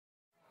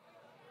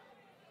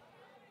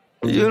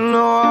You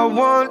know I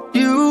want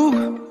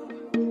you.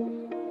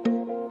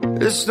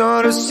 It's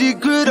not a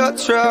secret I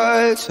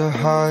try to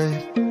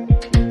hide.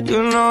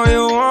 You know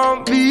you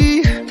want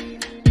me,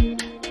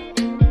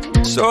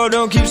 so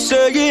don't keep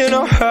saying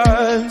our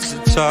hands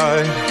are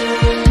tied.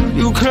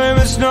 You claim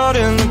it's not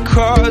in the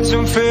cards,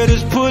 and fate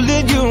is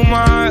pulling you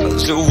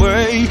miles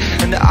away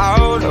and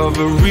out of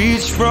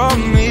reach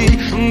from me.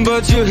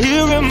 But you're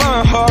here in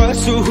my heart,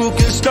 so who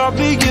can stop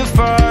me if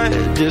I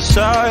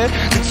decide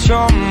that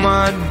you're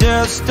my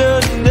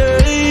destiny?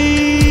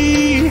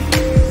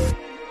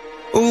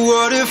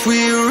 What if we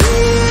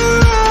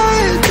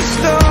rewrite the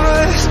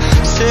stars?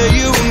 Say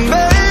you were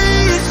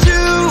made to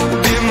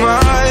be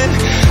mine.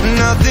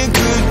 Nothing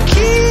could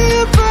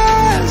keep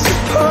us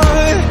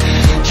apart.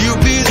 You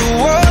be the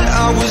one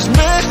I was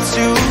meant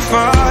to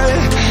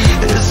find.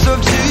 It's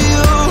up to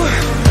you,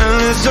 and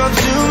it's up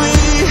to me.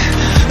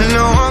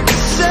 No one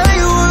can say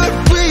what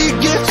we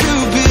get to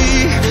be.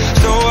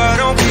 So why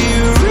don't we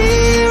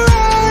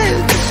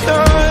rewrite the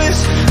stars?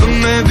 Or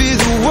maybe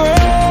the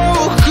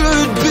world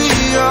could be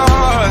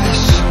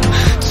ours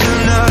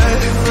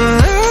tonight.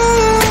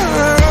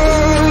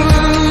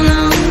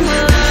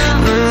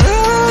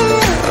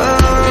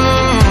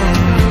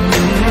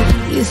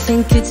 You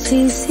think it's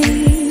easy?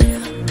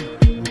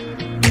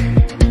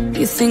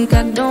 You think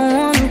I don't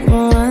wanna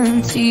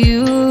run to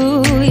you,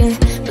 yeah.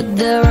 But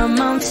there are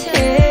mountains,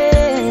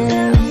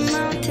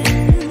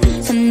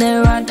 and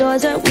there are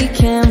doors that we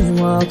can't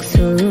walk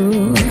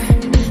through.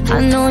 I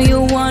know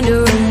you're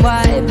wondering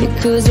why,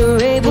 because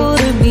we're able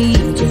to be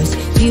just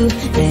you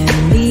and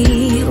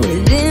me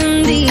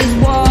within these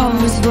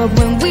walls. But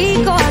when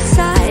we go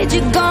outside,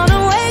 you're gonna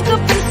wake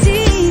up and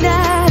see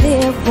that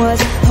it was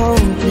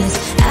hopeless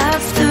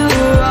after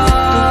all.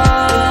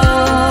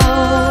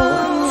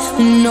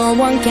 No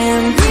one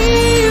can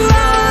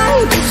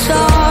rewrite the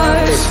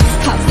stars.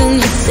 How can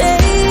you say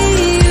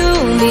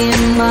you'll be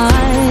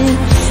mine?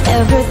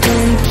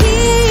 Everything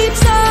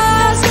keeps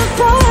us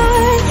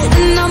apart,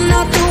 and I'm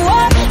not the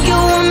one you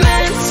were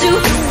meant to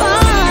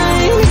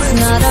find. It's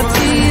not up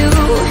to you,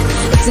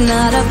 it's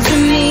not up to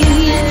me.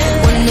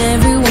 When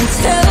everyone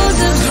tells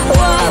us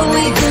what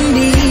we can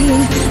be,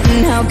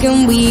 and how can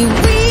we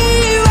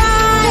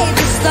rewrite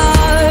the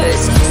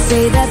stars?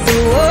 Say that the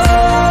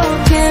world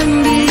can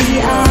be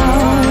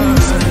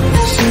ours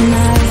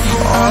tonight.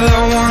 All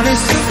I want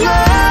is to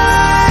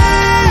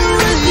fly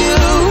with you.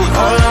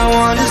 All I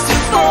want is to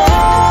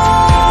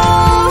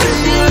fall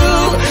with you.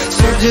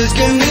 So just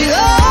give me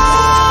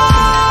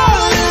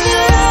all of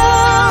you.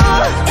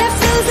 It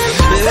feels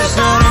impossible. It's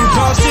not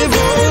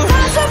impossible.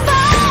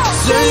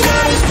 Say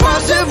that it's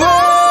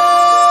possible.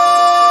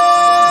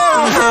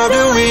 How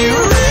do we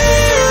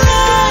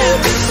rewrite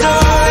the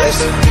stars?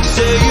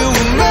 Say you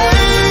were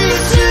made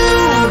to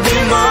be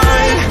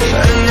mine,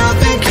 and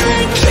nothing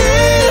can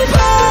keep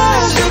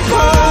us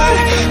apart.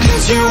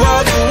 'Cause you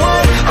are the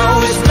one I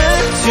was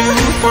meant to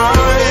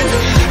find.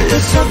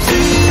 It's up to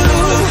you,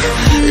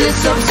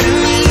 it's up to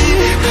me.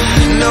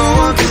 No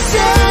one can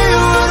say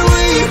what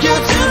we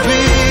get to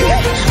be.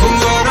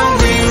 Why don't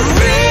we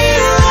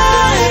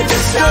rewrite the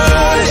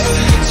stars?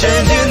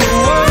 Changing the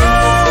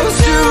world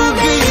to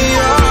be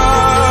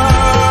ours.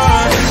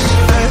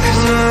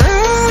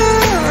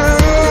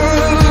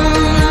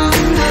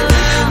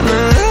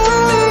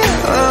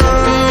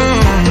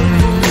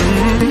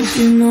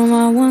 You know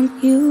I want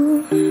you.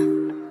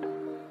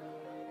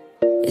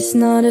 It's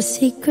not a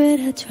secret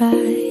I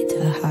try to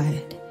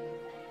hide,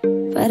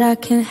 but I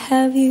can't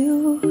have you.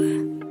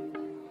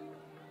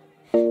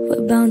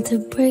 We're bound to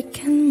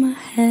break and my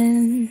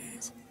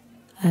hands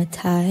are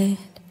tied.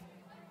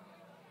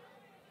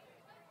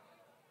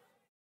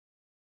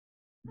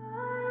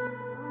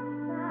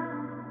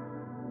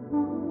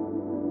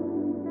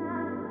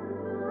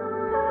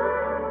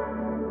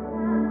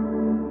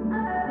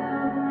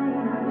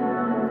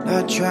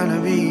 Not tryna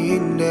be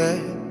in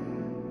there,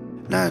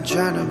 not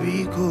tryna be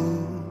cool,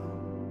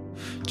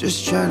 just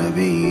tryna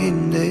be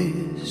in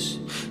this.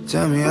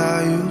 Tell me how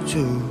you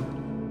do.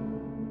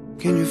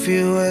 Can you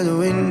feel where the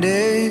wind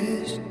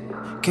is?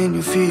 Can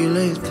you feel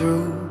it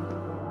through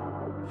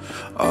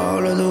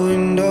all of the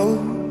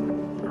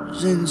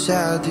windows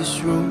inside this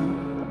room?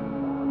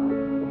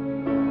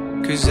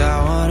 'Cause I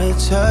wanna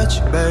touch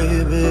you,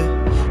 baby,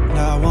 and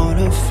I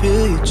wanna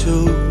feel you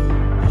too.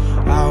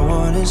 I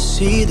wanna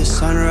see the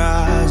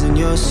sunrise and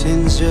your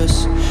sins,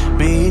 just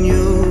me and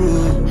you.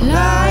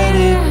 Light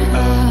it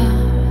up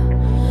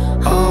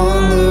on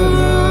the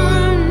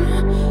run.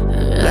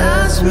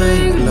 Let's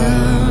make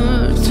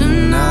love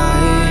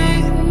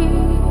tonight.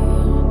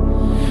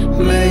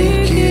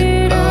 Make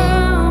it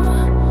up,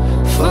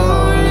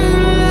 fall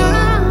in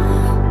love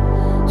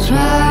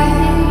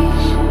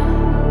twice.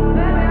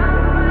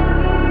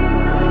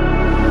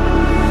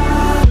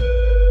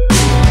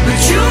 But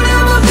you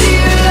never be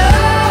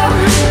alone.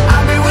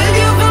 I've been with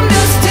you from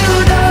dusk till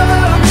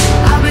dawn.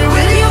 I've been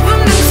with you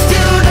from dusk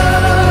till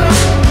dawn.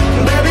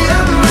 Baby,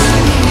 I'm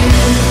right here.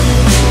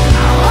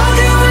 I want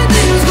you when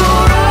things go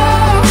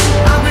wrong.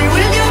 I've been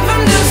with you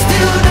from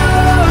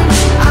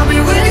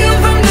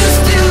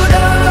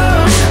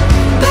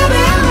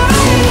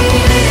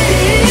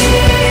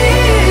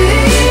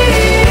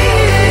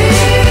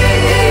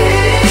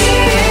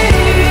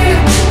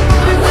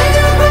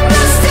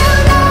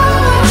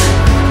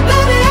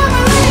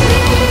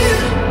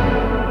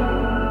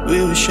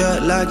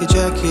shirt like a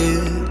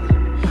jacket,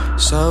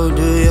 so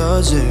do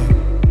yours.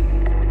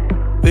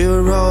 We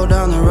would roll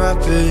down the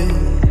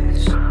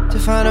rapids to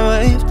find a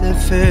wave that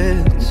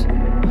fits.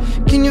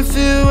 Can you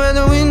feel where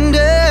the wind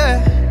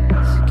is?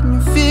 Can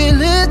you feel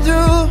it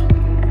through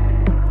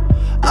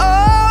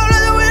all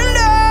of the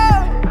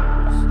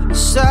windows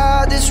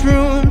inside this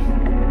room?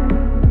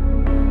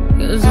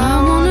 'Cause I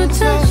wanna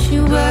touch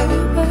you, baby.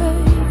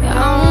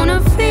 I wanna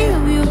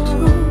feel you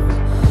too.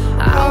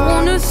 I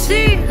wanna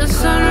see the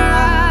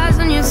sunrise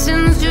and your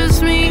sins,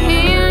 just me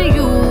and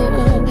you.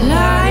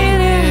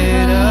 Light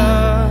it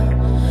up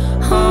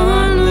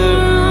on the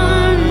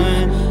run.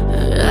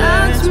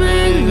 Let's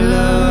make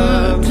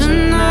love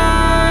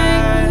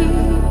tonight.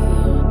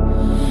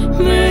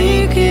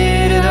 Make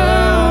it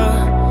up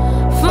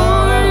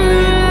for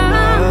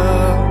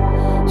love.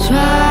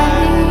 Try.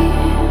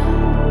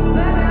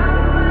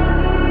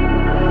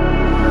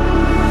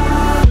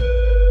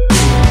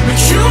 But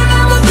you'll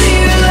never be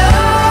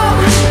alone.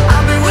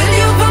 I'll be with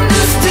you from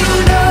dusk till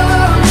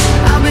dawn.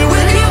 I'll be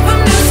with you from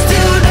dusk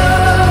till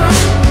dawn.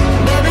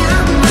 Baby,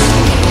 I'm right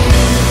here.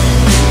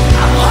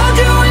 I'll hold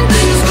you when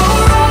things go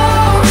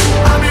wrong.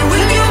 I'll be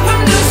with you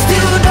from dusk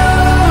till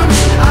dawn.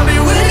 I'll be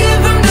with you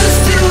from dusk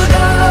till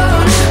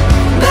dawn.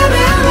 Baby,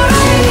 I'm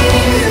right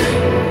here.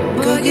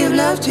 Go give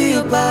love to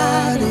your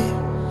body.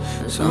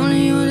 It's only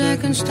you that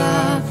can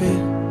stop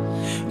it.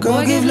 Go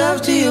give love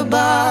to your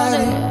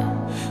body.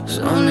 It's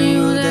only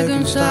you that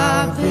can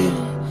stop it.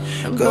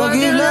 Go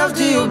give love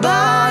to your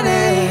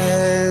body.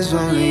 It's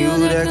only you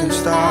that can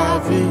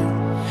stop it.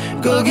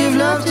 Go give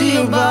love to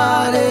your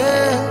body.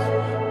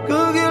 Go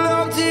give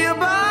love to your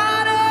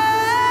body.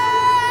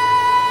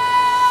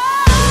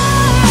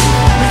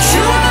 But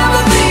you'll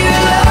never be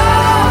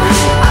alone.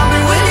 I'll be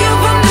with you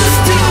from dusk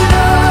till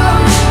dawn.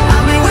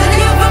 I'll be with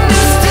you from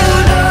dusk till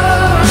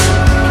dawn.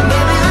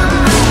 Baby, I'm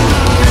right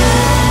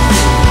here.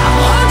 I'll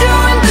hold you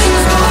when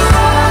things go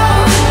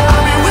wrong.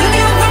 I'll be with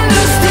you from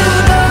dusk till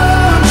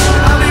dawn.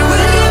 I'll be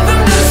with you from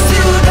dusk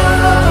till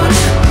dawn.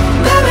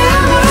 Baby,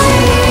 I'm right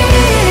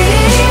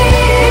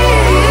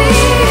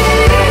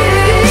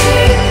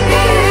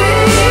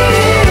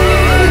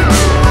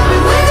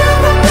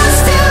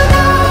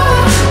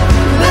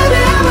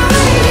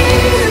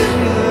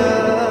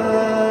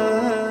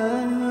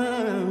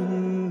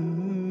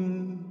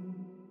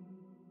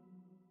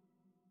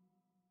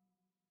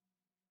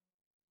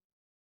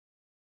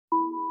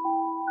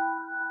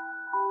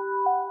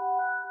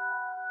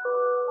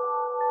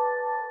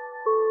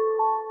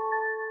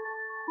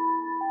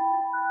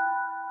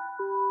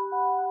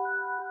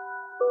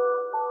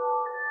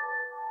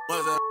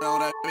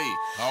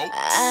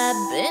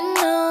I've been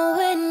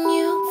knowing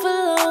you for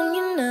long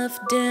enough,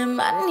 damn,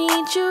 I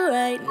need you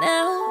right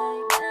now.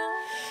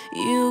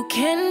 You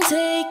can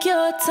take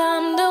your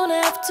time, don't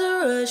have to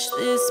rush,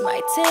 this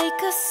might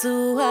take us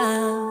a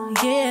while,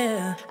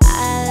 yeah.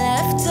 I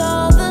left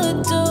all the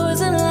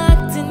doors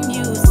unlocked and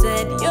you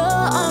said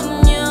you're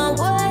on your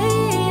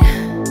way.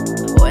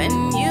 When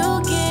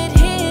you get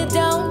here,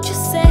 don't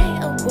just say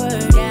a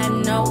word, got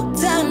no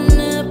time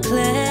to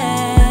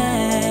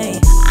play.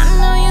 I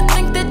know you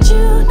think that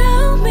you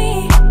know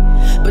me,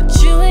 but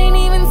you ain't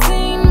even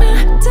seen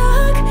my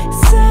dark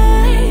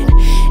side.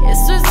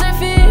 It's reserved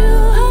for you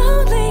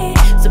only,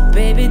 so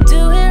baby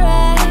do it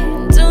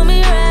right, do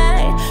me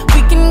right.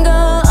 We can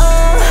go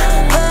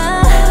over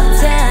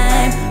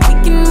time, we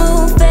can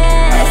move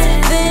fast,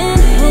 then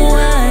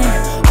rewind.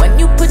 When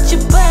you put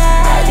your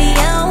body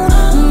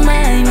on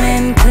mine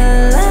and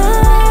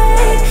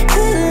collide,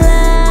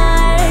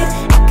 collide.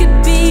 It could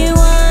be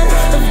one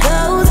of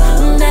those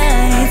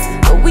nights,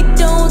 but we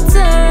don't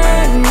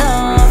turn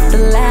off the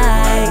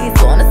lights.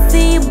 Wanna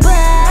see your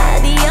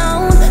body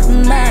on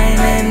mine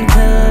and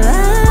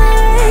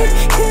collide,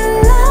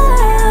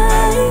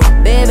 collide.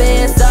 Baby,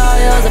 it's all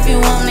yours if you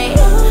want it,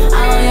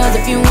 all yours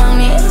if you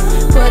want it.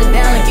 Put it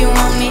down like you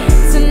want it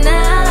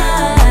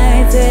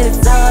tonight. Said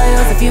it's all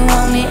yours if you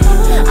want it,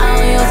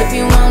 all yours if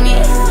you want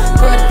it.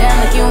 Put it down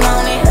like you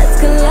want it, let's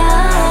collide.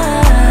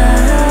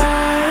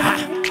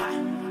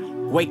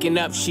 Waking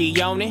up, she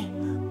on it.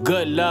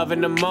 Good love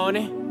in the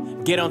morning.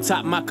 Get on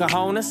top my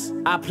cojones.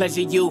 I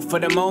pleasure you for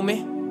the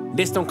moment.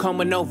 This don't come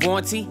with no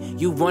warranty.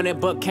 You want it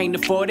but can't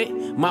afford it.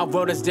 My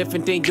world is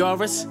different than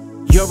yours.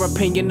 Your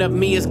opinion of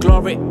me is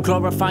glory,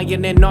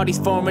 glorifying in all these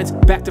foreigns.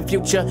 Back to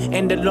Future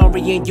and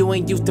DeLorean. You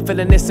ain't used to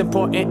feeling this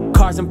important.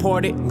 Cars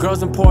imported,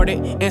 girls imported,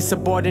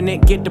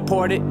 insubordinate, get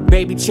deported.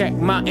 Baby, check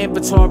my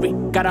inventory.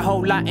 Got a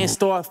whole lot in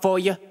store for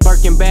you.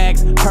 Birkin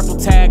bags, purple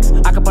tags.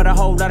 I could put a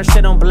whole lot of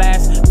shit on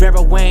blast.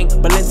 Vera Wang,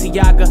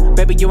 Balenciaga.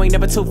 Baby, you ain't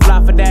never too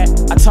fly for that.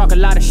 I talk a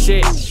lot of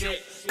shit,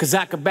 cause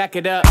I could back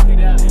it up.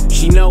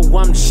 She know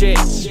I'm the shit,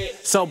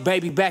 so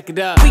baby, back it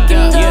up. We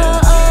can go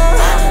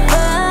over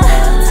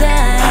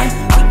time,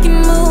 we can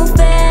move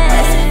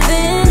fast,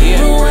 then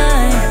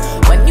rewind.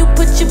 When you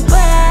put your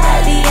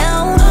body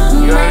on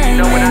mine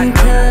and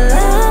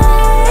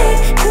collide,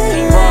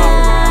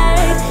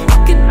 collide. It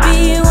could be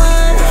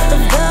one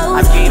of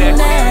those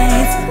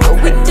nights, but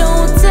we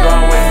don't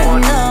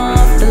turn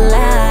off the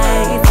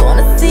lights.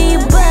 Wanna see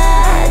your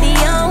body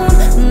on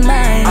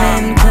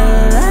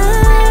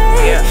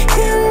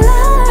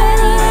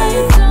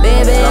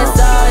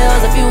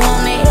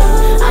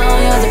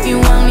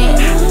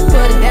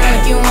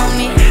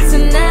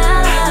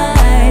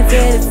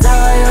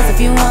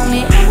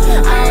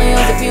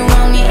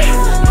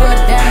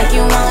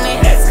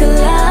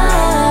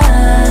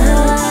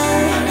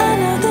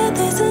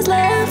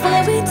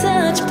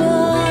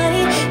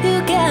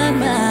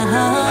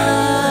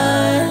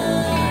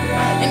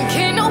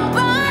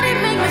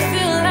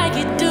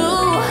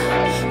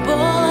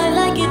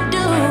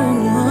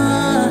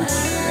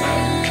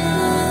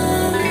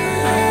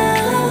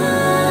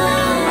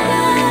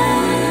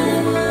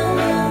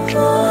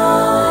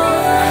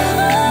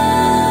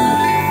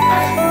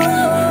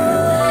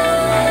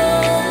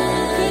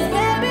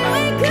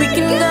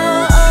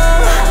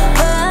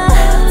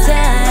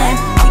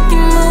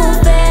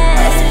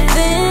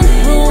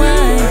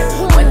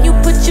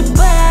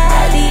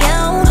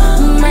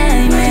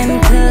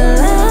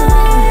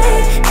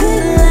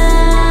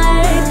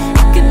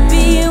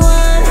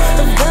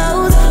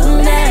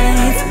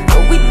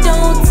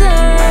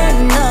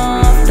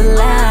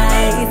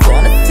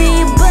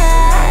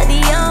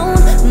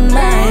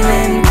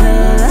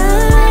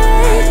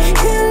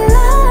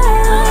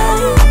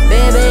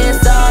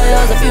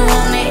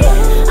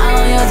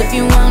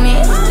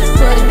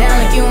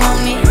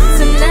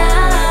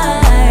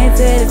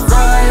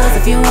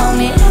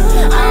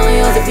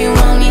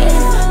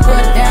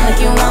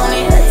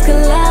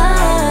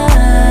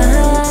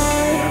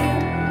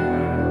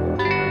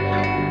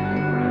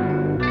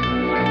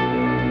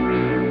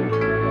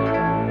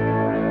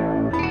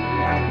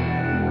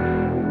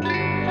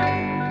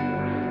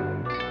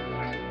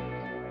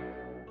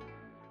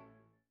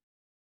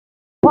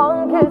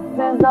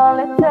all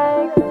it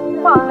takes.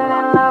 Falling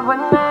in love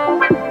with me.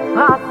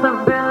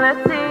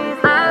 Possibilities.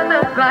 I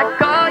look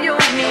like all you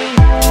need.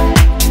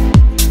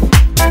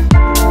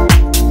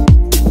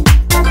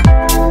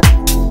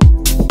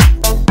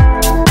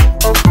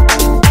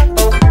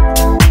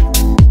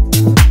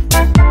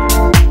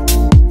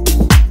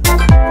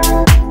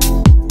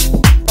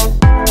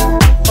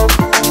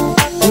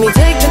 Let me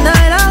take the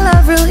night I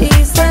love real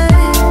easy.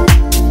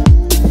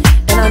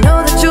 And I know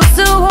that you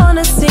still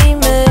wanna see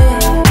me.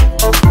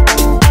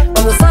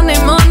 On the Sunday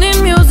morning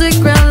music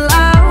real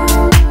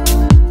loud.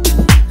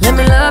 Let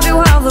me love you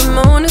while the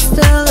moon is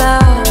still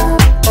out.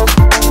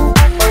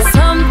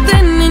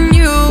 Something in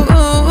you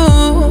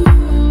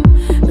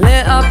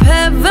lit up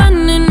heaven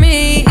in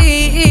me.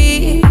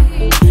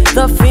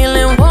 The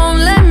feeling won't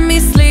let me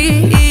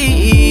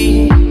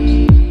sleep.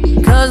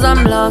 Cause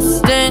I'm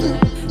lost in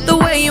the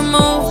way you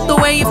move, the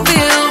way you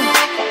feel.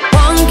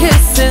 One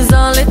kiss is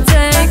all it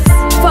takes.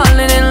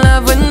 Falling in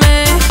love with me.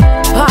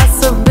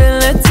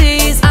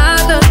 Possibilities. I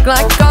look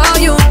like all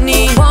you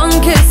need. One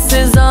kiss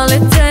is all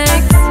it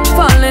takes.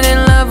 Falling in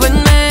love with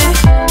me.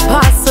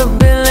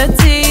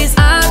 Possibilities.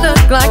 I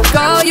look like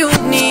all you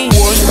need.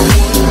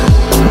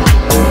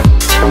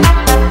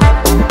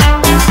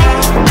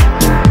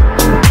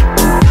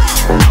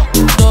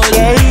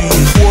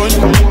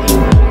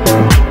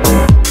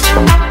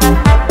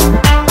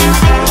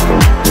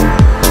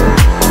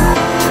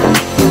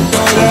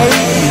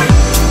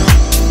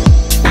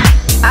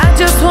 I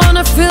just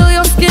wanna feel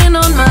your skin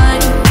on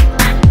mine.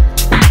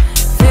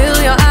 Feel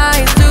your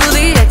eyes do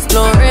the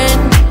exploring.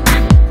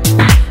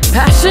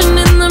 Passion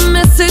in the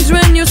message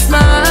when you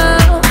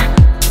smile.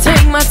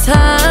 Take my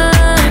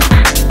time.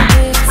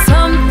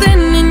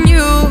 Something in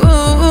you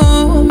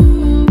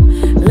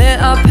lit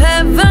up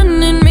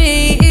heaven in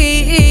me.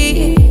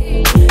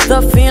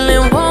 The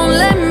feeling won't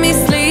let me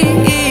sleep.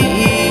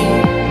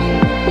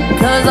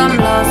 Cause I'm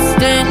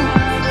lost in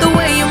the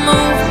way you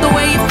move, the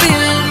way you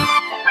feel.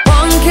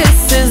 One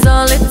kiss is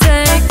all it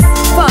takes.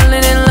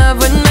 Falling in love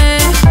with me.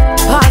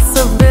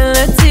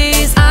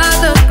 Possibilities. I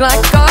look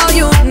like all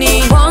you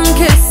need. One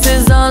kiss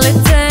is all it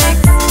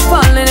takes.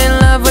 Falling in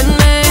love with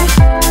me.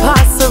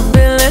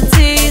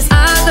 Possibilities.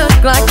 I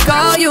look like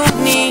all you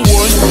need.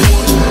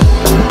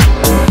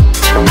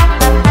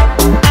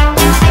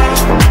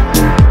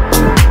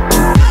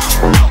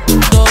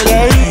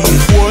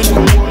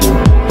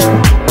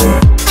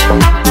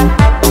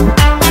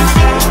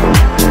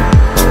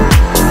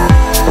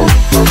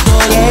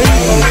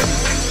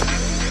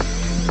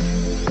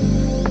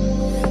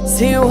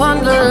 See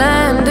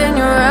wonderland in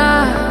your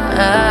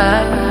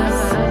eyes.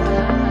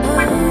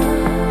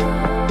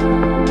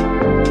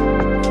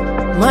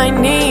 Might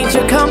need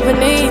your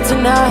company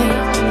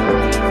tonight.